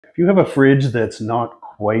If you have a fridge that's not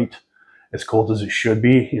quite as cold as it should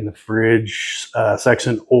be in the fridge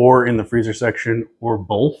section or in the freezer section or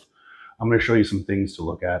both, I'm going to show you some things to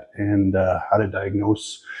look at and how to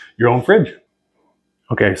diagnose your own fridge.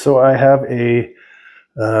 Okay, so I have a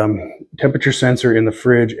temperature sensor in the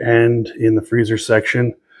fridge and in the freezer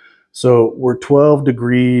section. So we're 12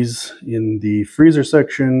 degrees in the freezer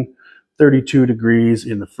section, 32 degrees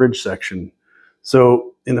in the fridge section.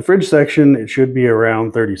 So in the fridge section, it should be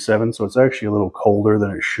around 37, so it's actually a little colder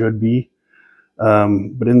than it should be.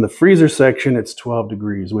 But in the freezer section, it's 12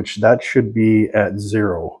 degrees, which that should be at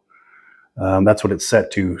 0. That's what it's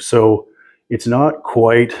set to. So it's not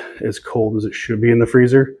quite as cold as it should be in the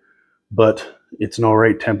freezer, but it's an all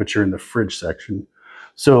right temperature in the fridge section.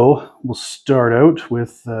 So we'll start out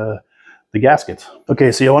with the gaskets.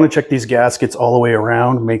 Okay, so you want to check these gaskets all the way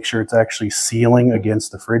around, make sure it's actually sealing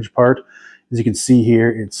against the fridge part. As you can see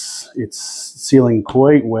here, it's sealing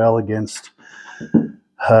quite well against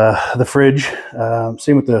the fridge.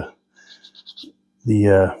 Same with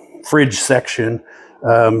the fridge section.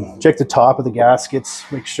 Check the top of the gaskets,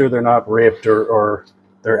 make sure they're not ripped or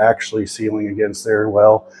they're actually sealing against there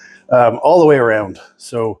well, all the way around.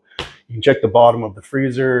 So you can check the bottom of the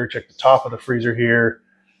freezer, check the top of the freezer here,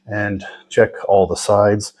 and check all the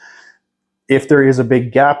sides. If there is a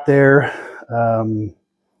big gap there,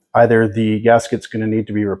 either the gasket's going to need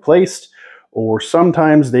to be replaced, or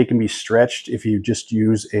sometimes they can be stretched if you just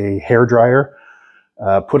use a hair dryer.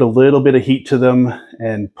 Put a little bit of heat to them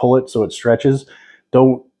and pull it so it stretches.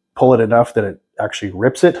 Don't pull it enough that it actually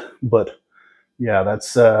rips it, but yeah,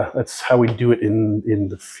 that's how we do it in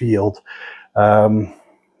the field.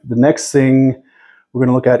 The next thing we're going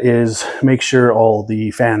to look at is make sure all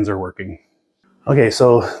the fans are working. Okay,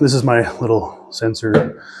 so this is my little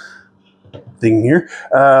sensor thing here.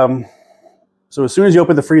 So as soon as you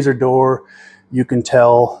open the freezer door, you can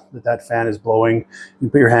tell that that fan is blowing. You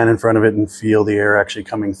put your hand in front of it and feel the air actually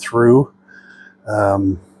coming through.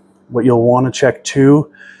 What you'll want to check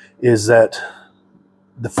too is that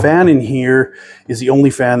the fan in here is the only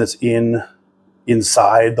fan that's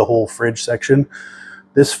inside the whole fridge section.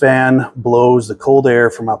 This fan blows the cold air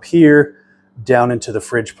from up here down into the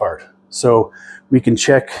fridge part. So we can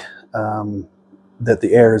check that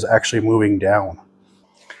the air is actually moving down.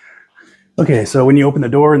 Okay, so when you open the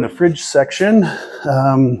door in the fridge section,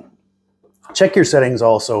 check your settings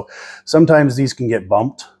also. Sometimes these can get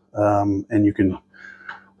bumped and you can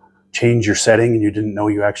change your setting and you didn't know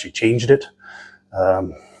you actually changed it.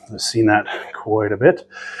 I've seen that quite a bit.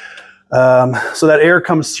 So that air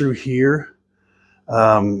comes through here.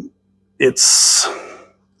 It's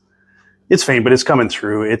faint, but it's coming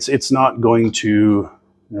through. It's not going to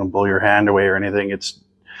blow your hand away or anything. It's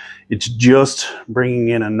just bringing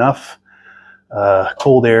in enough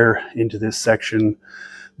cold air into this section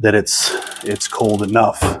that it's cold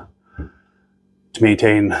enough to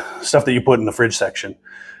maintain stuff that you put in the fridge section.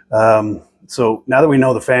 So now that we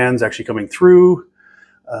know the fan's actually coming through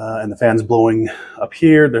and the fan's blowing up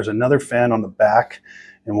here, there's another fan on the back,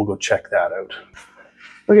 and we'll go check that out.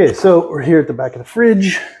 Okay, so we're here at the back of the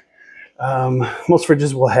fridge. Most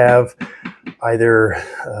fridges will have either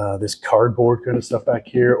this cardboard kind of stuff back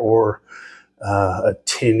here or a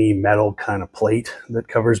tinny metal kind of plate that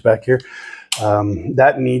covers back here.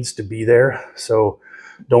 That needs to be there, so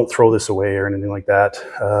don't throw this away or anything like that.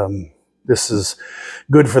 This is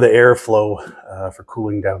good for the airflow for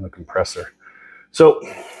cooling down the compressor. So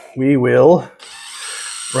we will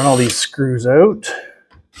run all these screws out.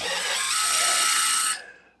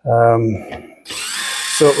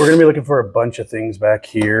 So we're going to be looking for a bunch of things back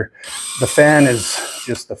here. The fan is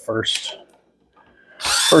just the first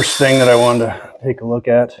thing that I wanted to take a look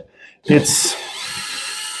at. It's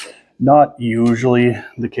not usually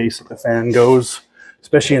the case that the fan goes,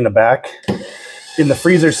 especially in the back. In the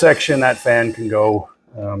freezer section, that fan can go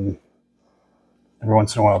every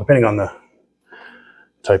once in a while, depending on the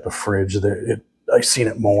type of fridge. I've seen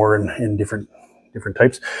it more in different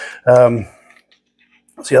types. So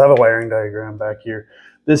you'll have a wiring diagram back here.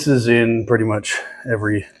 This is in pretty much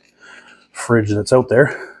every fridge that's out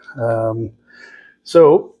there.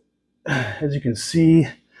 So as you can see,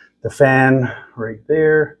 the fan right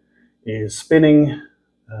there is spinning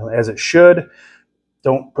as it should.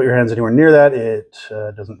 Don't put your hands anywhere near that. It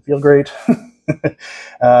doesn't feel great.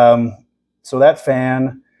 So that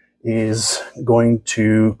fan is going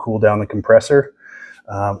to cool down the compressor.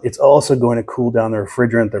 It's also going to cool down the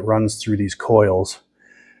refrigerant that runs through these coils.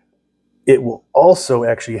 It will also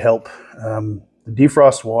actually help. The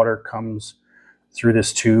defrost water comes through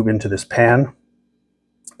this tube into this pan.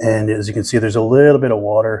 And as you can see, there's a little bit of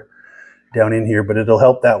water down in here, but it'll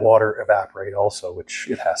help that water evaporate also, which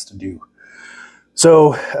it has to do.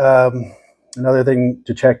 So another thing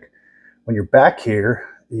to check when you're back here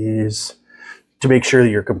is to make sure that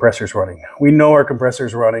your compressor's running. We know our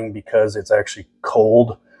compressor's running because it's actually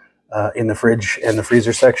cold in the fridge and the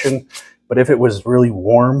freezer section. But if it was really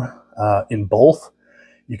warm in both,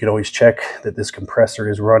 you can always check that this compressor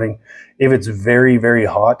is running. If it's very, very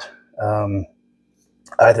hot,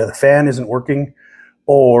 either the fan isn't working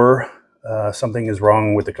or something is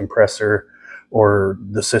wrong with the compressor, or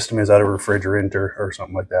the system is out of refrigerant or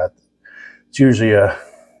something like that. It's usually a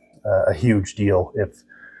huge deal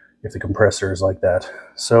if the compressor is like that.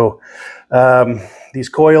 So these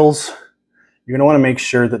coils, you're gonna wanna make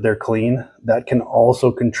sure that they're clean. That can also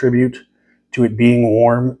contribute to it being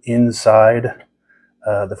warm inside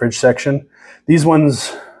the fridge section. These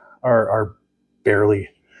ones are barely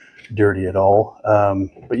dirty at all,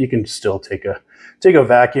 but you can still take a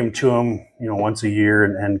vacuum to them, once a year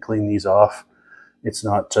and clean these off. It's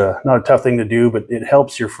not a tough thing to do, but it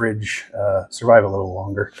helps your fridge survive a little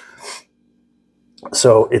longer.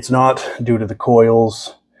 So it's not due to the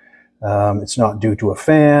coils. It's not due to a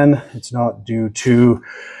fan. It's not due to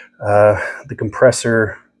the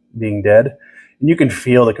compressor being dead. And you can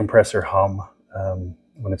feel the compressor hum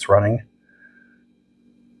when it's running.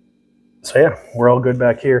 So yeah, we're all good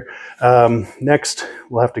back here. Next,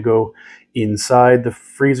 we'll have to go inside the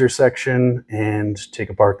freezer section and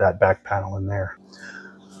take apart that back panel in there.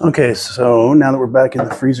 Okay, so now that we're back in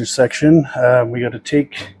the freezer section, we got to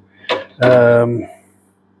take the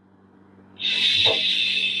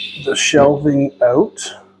shelving out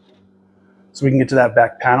so we can get to that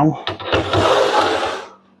back panel.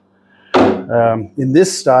 In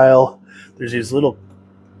this style, there's these little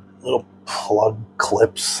plug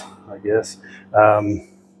clips, I guess.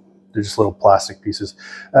 They're just little plastic pieces.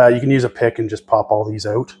 You can use a pick and just pop all these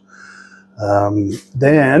out.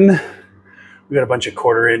 Then we got a bunch of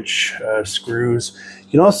 1/4-inch screws.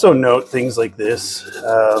 You can also note things like this,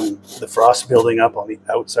 the frost building up on the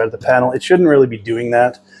outside of the panel. It shouldn't really be doing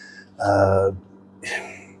that.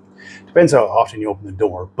 Depends how often you open the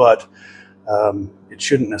door, but it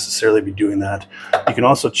shouldn't necessarily be doing that. You can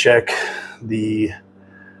also check the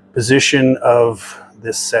position of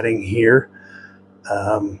this setting here.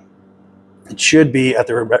 It should be at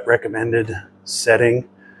the recommended setting,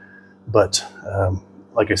 but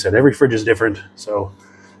like I said, every fridge is different. So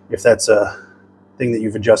if that's a thing that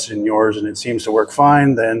you've adjusted in yours and it seems to work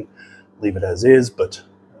fine, then leave it as is. But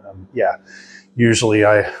yeah, usually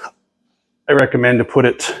I recommend to put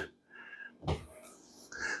it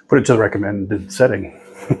to the recommended setting.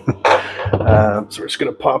 So we're just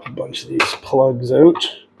gonna pop a bunch of these plugs out.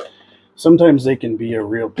 Sometimes they can be a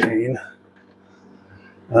real pain.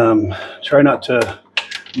 Try not to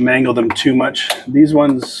mangle them too much. These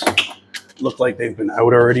ones look like they've been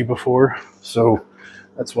out already before, so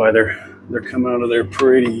that's why they're coming out of there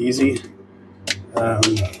pretty easy.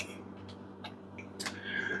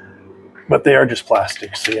 But they are just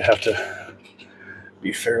plastic, so you have to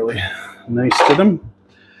be fairly nice to them.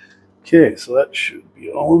 Okay, so that should be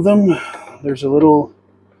all of them. There's a little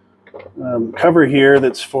cover here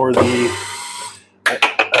that's for the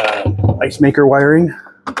ice maker wiring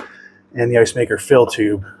and the ice maker fill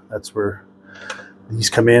tube. That's where these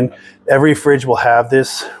come in. Every fridge will have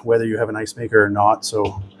this, whether you have an ice maker or not.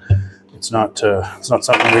 So it's not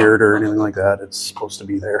something weird or anything like that. It's supposed to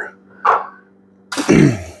be there.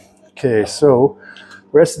 Okay, so the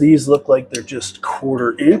rest of these look like they're just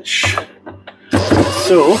 1/4-inch.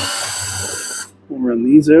 So we'll run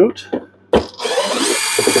these out.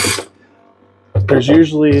 There's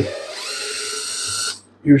usually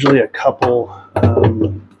a couple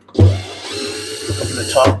in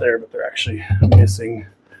the top there, but they're actually missing,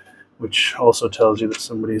 which also tells you that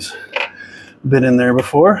somebody's been in there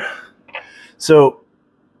before. So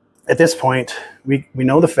at this point, we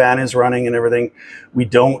know the fan is running and everything. We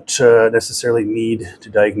don't necessarily need to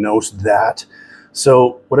diagnose that.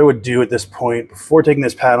 So what I would do at this point, before taking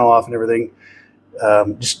this panel off and everything,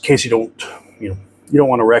 just in case you don't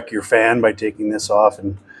want to wreck your fan by taking this off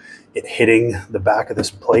and it hitting the back of this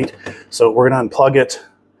plate. So we're going to unplug it.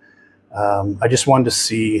 I just wanted to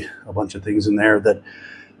see a bunch of things in there. That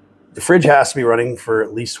the fridge has to be running for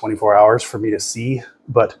at least 24 hours for me to see,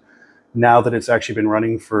 but now that it's actually been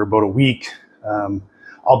running for about a week,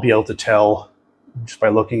 I'll be able to tell just by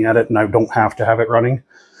looking at it, and I don't have to have it running.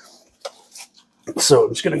 So I'm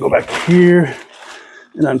just going to go back here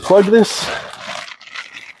and unplug this.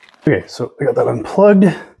 Okay, so I got that unplugged.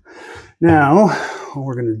 Now, what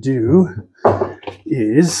we're going to do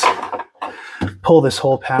is pull this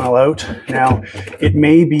whole panel out. Now, it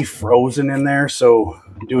may be frozen in there, so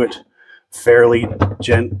do it fairly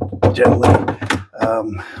gently,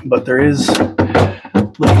 but there is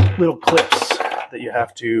little clips that you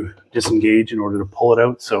have to disengage in order to pull it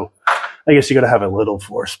out. So I guess you got to have a little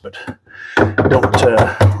force, but don't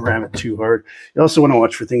ram it too hard. You also want to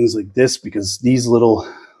watch for things like this, because these little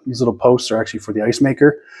posts are actually for the ice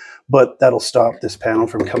maker, but that'll stop this panel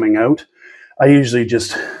from coming out. I usually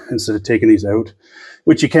just, instead of taking these out,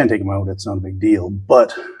 which you can take them out, it's not a big deal,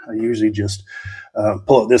 but I usually just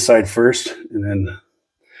pull out this side first and then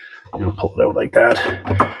pull it out like that.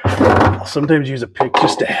 I'll sometimes use a pick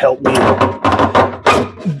just to help me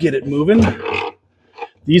get it moving.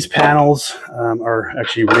 These panels are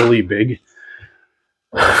actually really big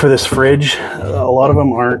for this fridge. A lot of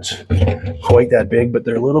them aren't quite that big, but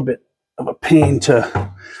they're a little bit of a pain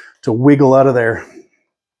to wiggle out of there.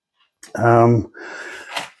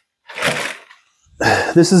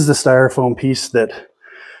 This is the styrofoam piece that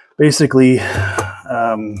basically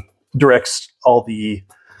directs all the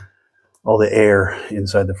air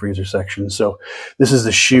inside the freezer section. So this is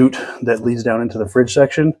the chute that leads down into the fridge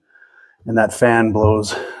section, and that fan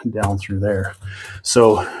blows down through there.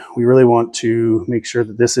 So we really want to make sure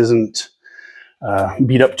that this isn't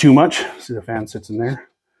beat up too much. See, the fan sits in there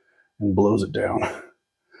and blows it down.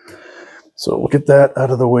 So we'll get that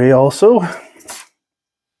out of the way also.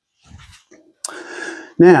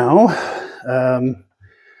 Now,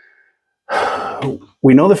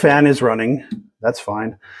 we know the fan is running. That's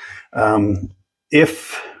fine.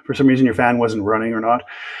 If for some reason your fan wasn't running or not,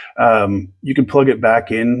 you can plug it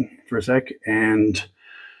back in for a sec and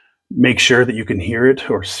make sure that you can hear it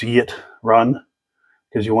or see it run,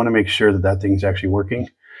 because you want to make sure that that thing's actually working.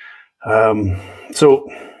 So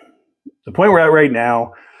the point we're at right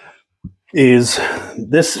now is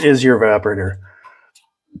this is your evaporator.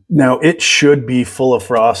 Now it should be full of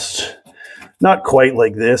frost, not quite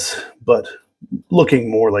like this, but looking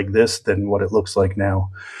more like this than what it looks like now.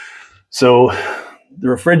 So the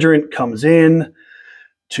refrigerant comes in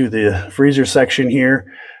to the freezer section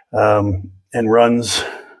here and runs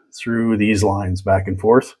through these lines back and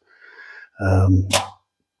forth.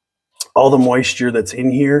 All the moisture that's in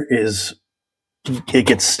here it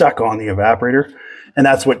gets stuck on the evaporator, and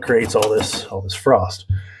that's what creates all this frost.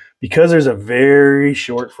 Because there's a very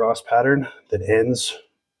short frost pattern that ends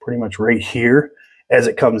pretty much right here as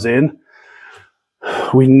it comes in,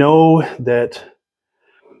 we know that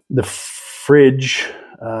the fridge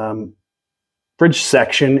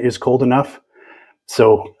section is cold enough.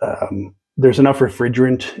 So there's enough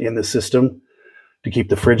refrigerant in the system to keep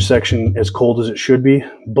the fridge section as cold as it should be,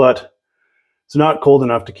 but it's not cold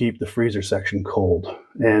enough to keep the freezer section cold.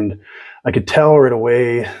 And I could tell right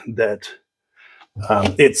away that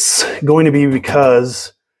it's going to be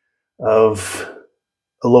because of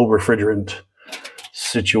a low refrigerant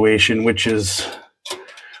situation, which is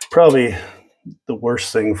probably the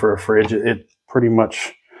worst thing for a fridge. It pretty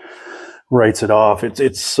much writes it off. It's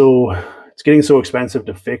getting so expensive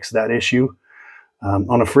to fix that issue.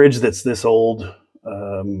 On a fridge that's this old,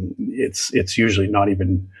 it's usually not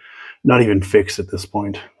even fixed at this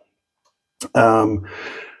point. But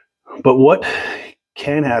what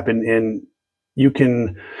can happen, and you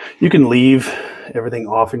can leave everything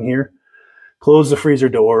off in here, close the freezer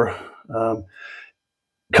door,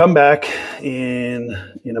 come back in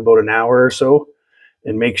about an hour or so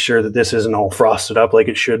and make sure that this isn't all frosted up like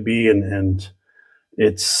it should be. And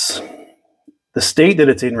it's the state that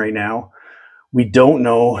it's in right now. We don't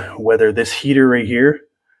know whether this heater right here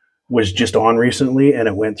was just on recently and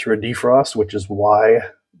it went through a defrost, which is why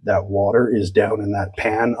that water is down in that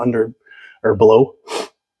pan under or below.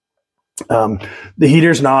 The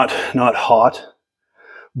heater's not hot,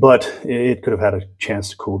 but it could have had a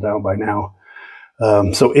chance to cool down by now.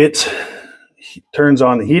 So it turns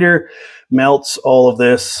on the heater, melts all of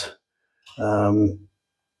this.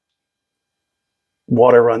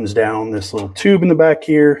 Water runs down this little tube in the back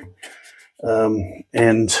here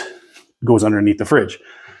and goes underneath the fridge.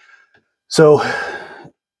 So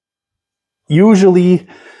usually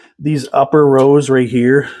these upper rows right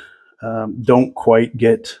here don't quite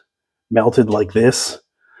get melted like this.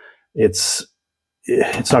 It's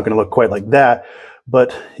not going to look quite like that,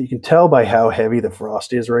 but you can tell by how heavy the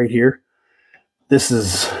frost is right here. This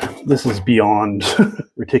is beyond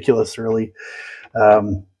ridiculous, really.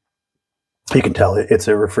 You can tell it's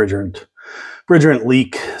a refrigerant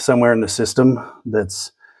leak somewhere in the system.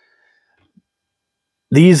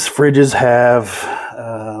 These fridges have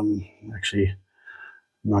actually,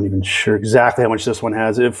 I'm not even sure exactly how much this one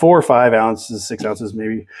has. 4 or 5 ounces, 6 ounces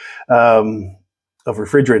maybe of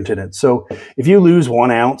refrigerant in it. So if you lose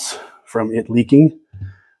 1 ounce from it leaking,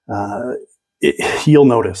 you'll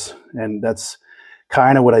notice, and that's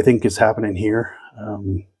kind of what I think is happening here.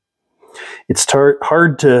 It's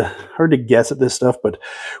hard to guess at this stuff, but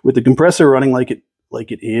with the compressor running like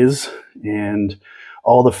it is, and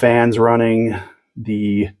all the fans running,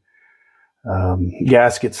 the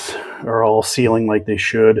gaskets are all sealing like they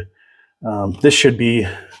should. This should be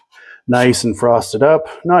nice and frosted up,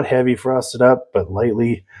 not heavy frosted up, but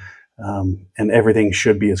lightly, and everything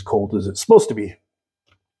should be as cold as it's supposed to be.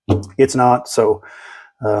 It's not, so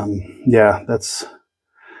yeah, that's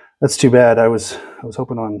too bad. I was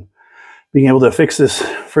hoping on being able to fix this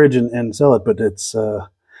fridge and sell it, but it's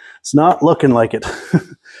not looking like it.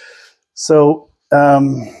 So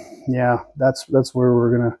yeah, that's where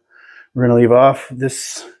we're gonna leave off.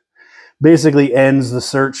 This basically ends the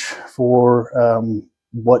search for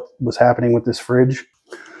what was happening with this fridge.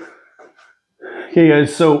 Okay,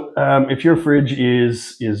 guys, so if your fridge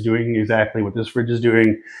is doing exactly what this fridge is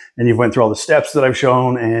doing, and you've went through all the steps that I've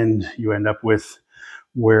shown, and you end up with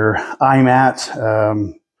where I'm at,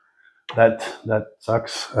 that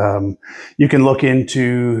sucks. You can look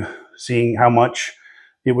into seeing how much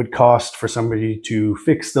it would cost for somebody to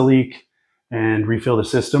fix the leak and refill the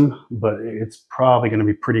system, but it's probably going to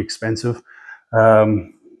be pretty expensive.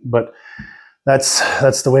 But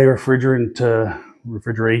that's the way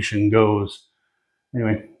refrigeration goes.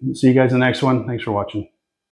 Anyway, see you guys in the next one. Thanks for watching.